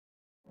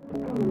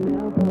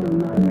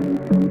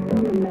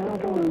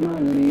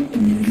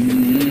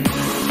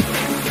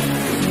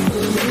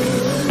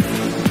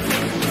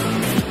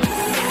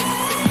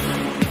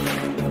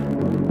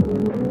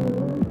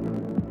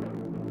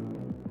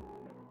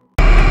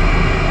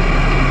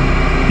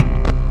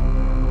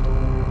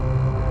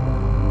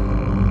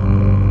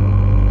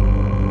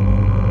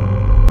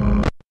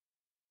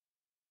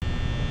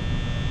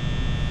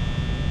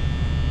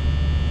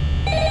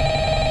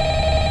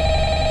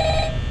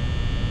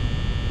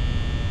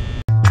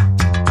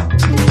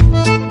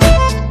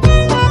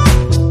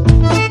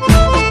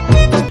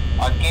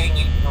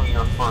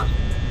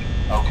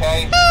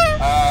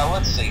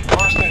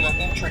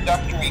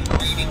introductory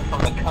greeting from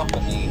the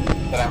company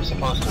that I'm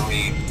supposed to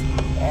read.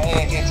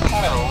 It's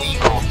kind of a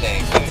legal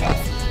thing, you know.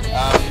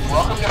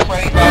 Welcome to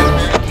Freddy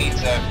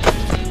Pizza,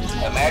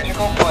 a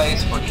magical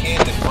place for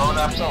kids and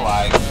grown-ups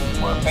alike,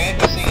 where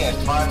fantasy and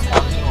fun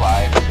come to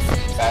life.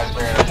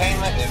 Fazbear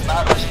Entertainment is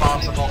not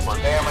responsible for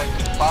damage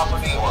to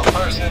property or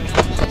person.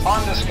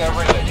 Upon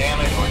discovering that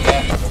damage or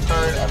death has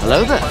occurred, a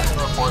person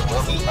report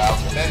will be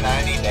filed within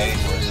 90 days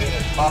or as soon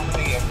as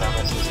property and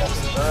premises have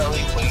been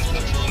thoroughly cleaned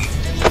and cleaned.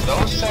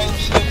 Those same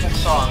stupid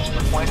songs for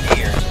 20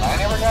 years and I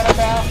never got a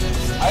bath,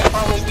 I'd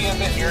probably be a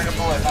bit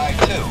irritable at night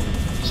too.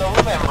 So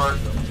remember,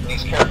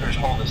 these characters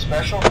hold a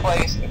special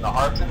place in the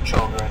hearts of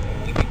children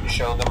and we need to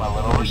show them a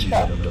little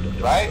respect,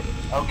 right?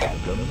 Okay.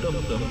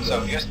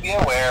 So just be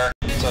aware,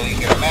 so you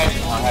can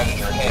imagine how having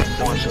your head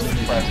forcibly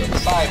pressed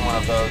inside one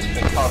of those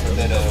could cause a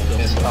bit of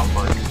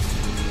discomfort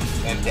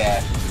and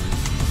death.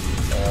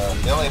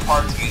 The only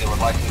parts of you that would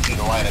likely see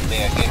the light of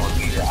day again would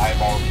be your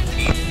eyeballs and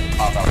teeth that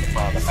pop out the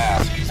front of the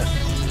mask.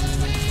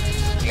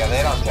 Yeah,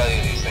 they don't tell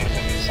you these things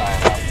when you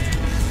sign up.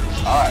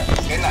 Alright,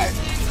 good night.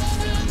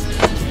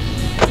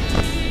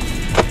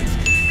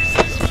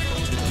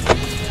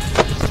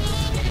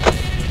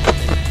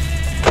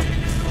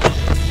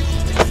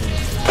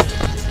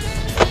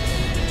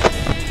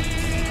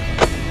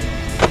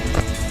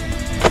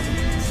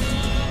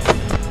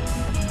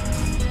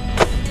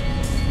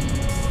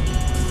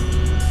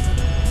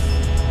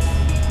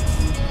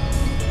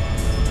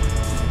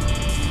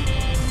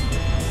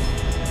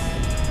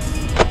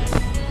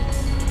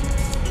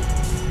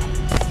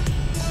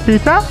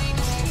 Pizza?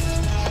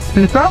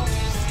 Pizza?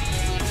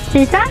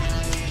 Pizza?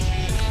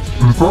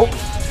 Pizza?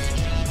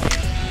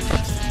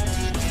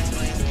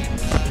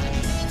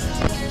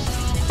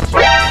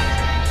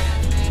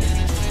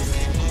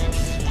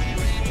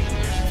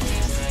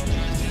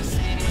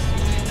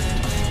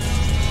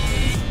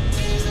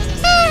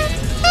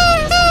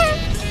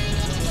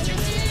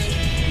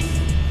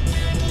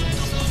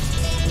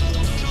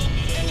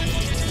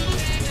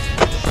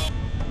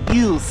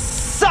 You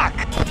suck!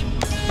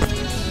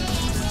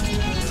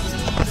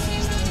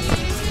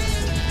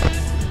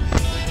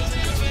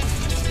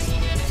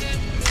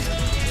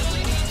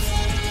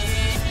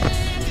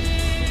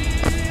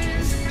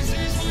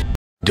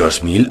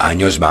 Dos mil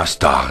años más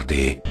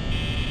tarde.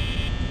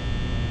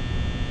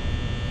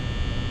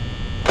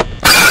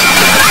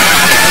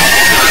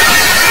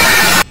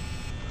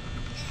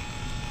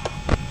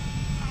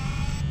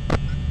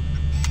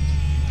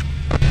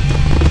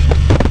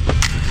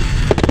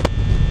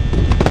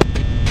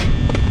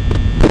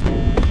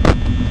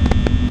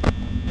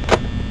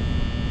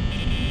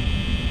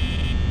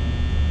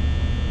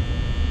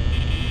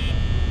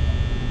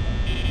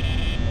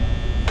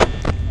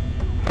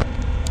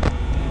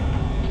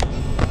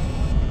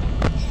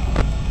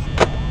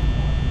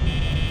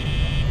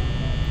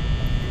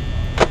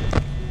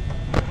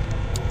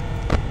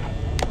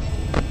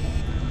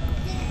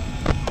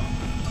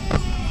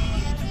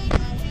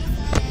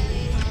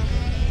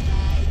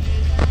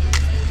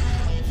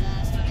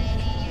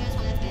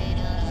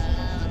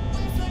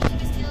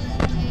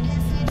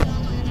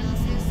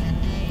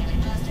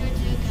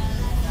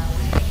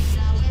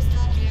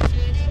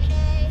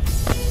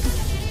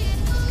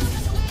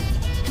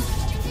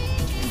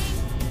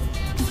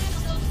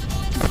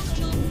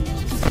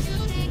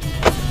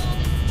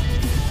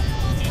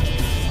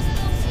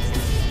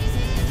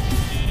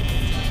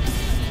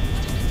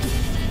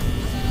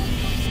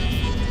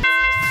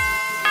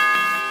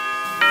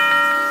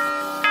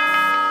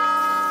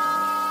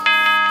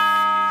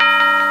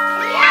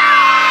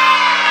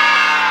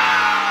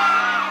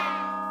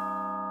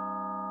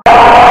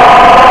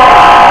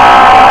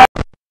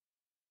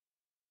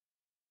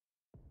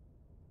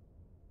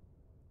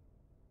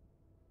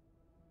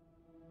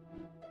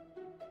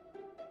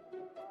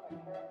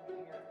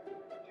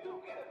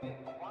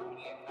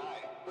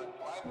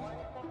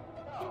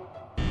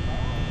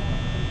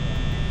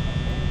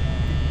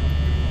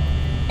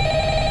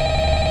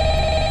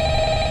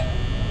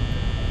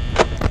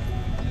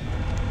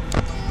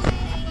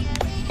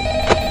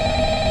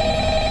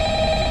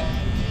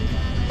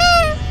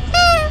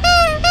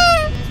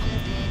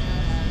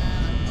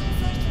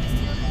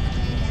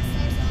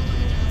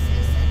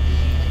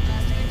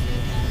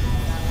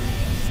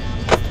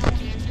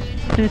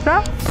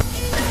 Pizza?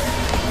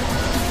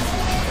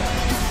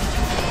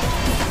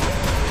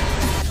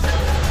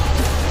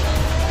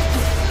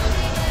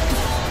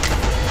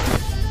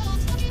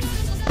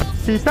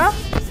 ¿Pizza?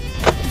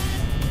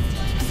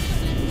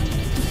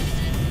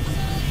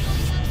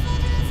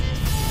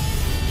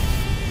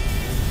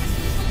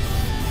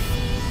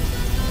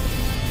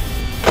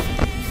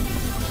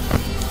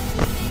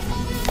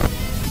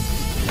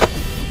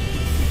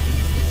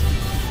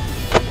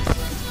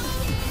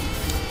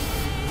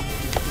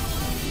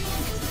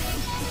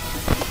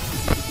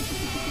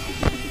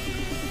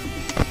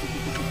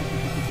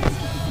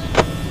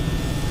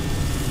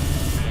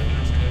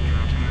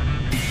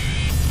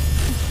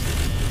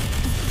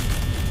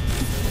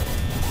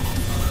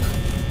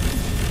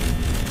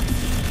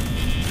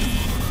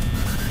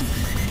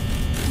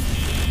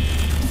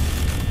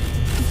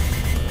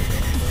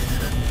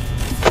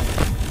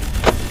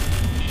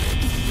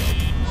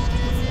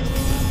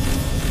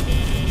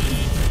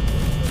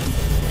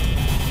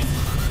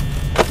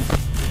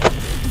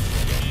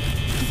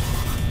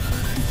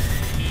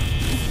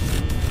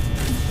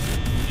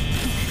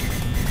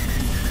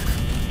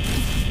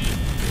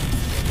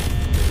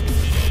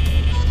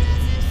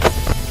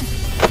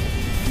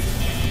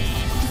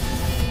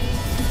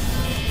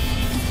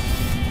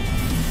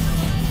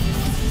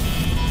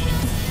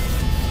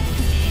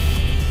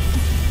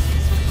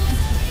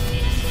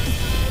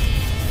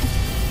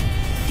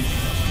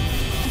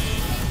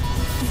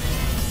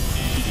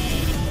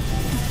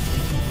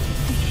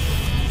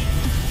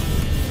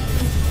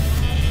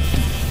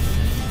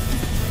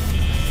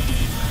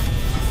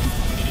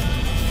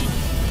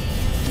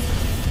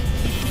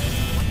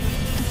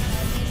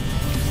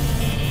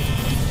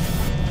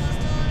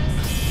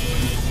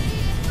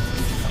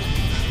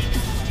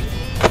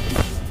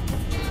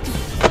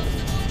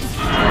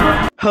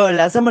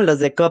 Hola, somos los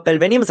de Coppel,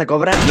 venimos a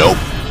cobrar. Nope.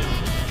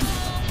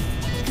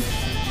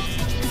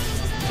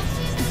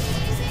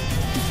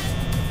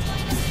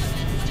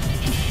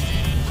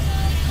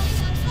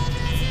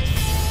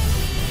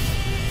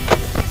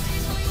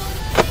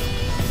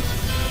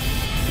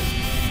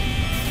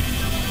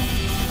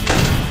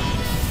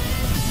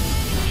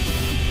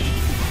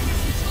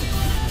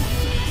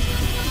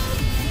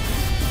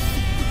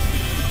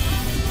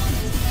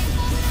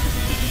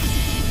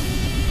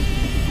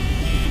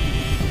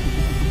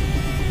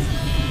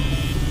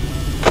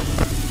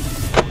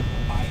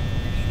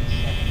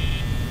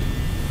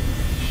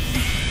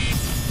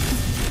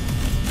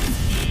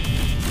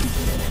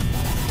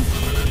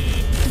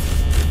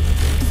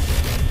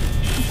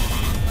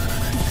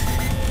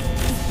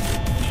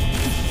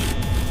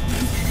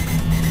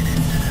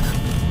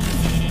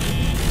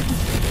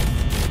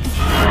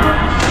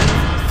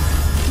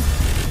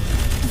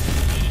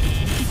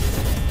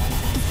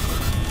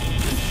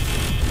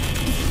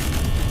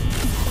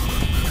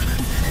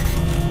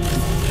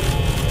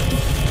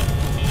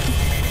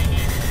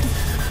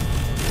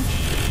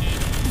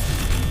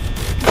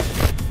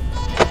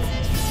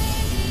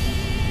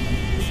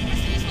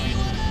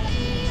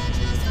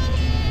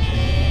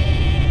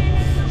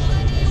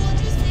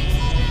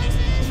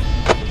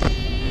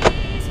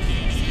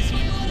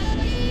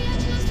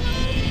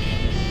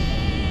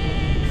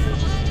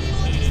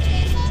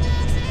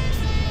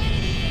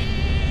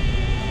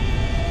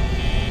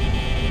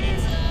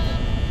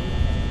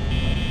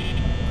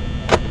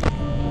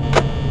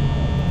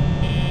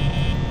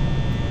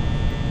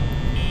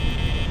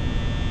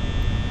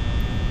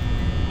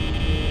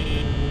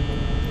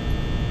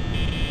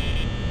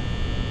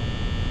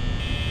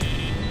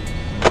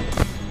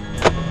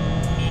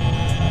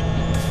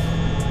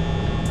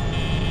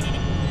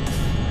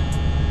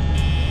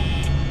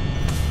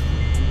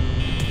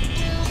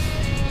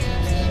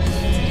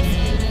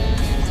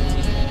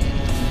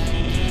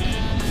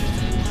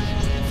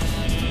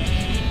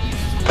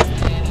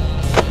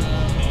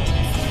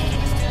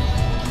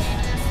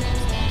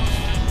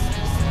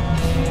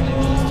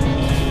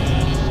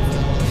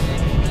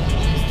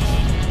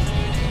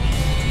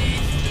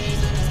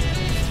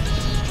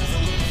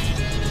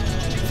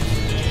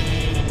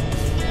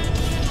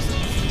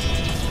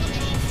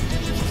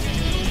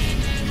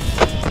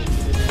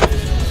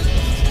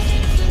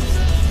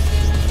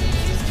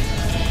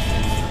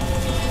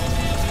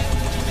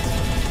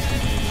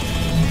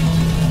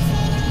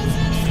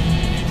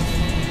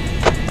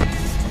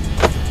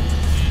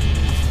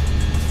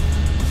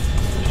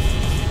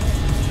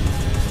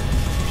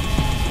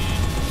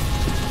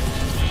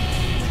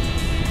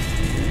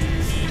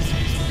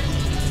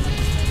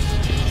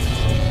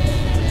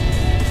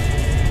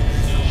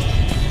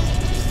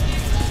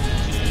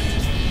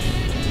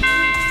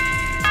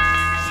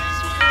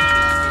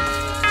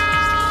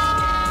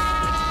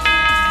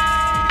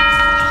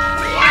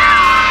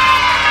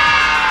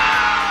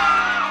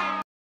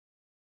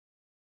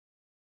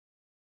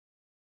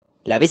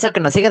 Le aviso que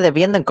nos sigue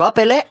debiendo en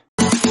Coppel,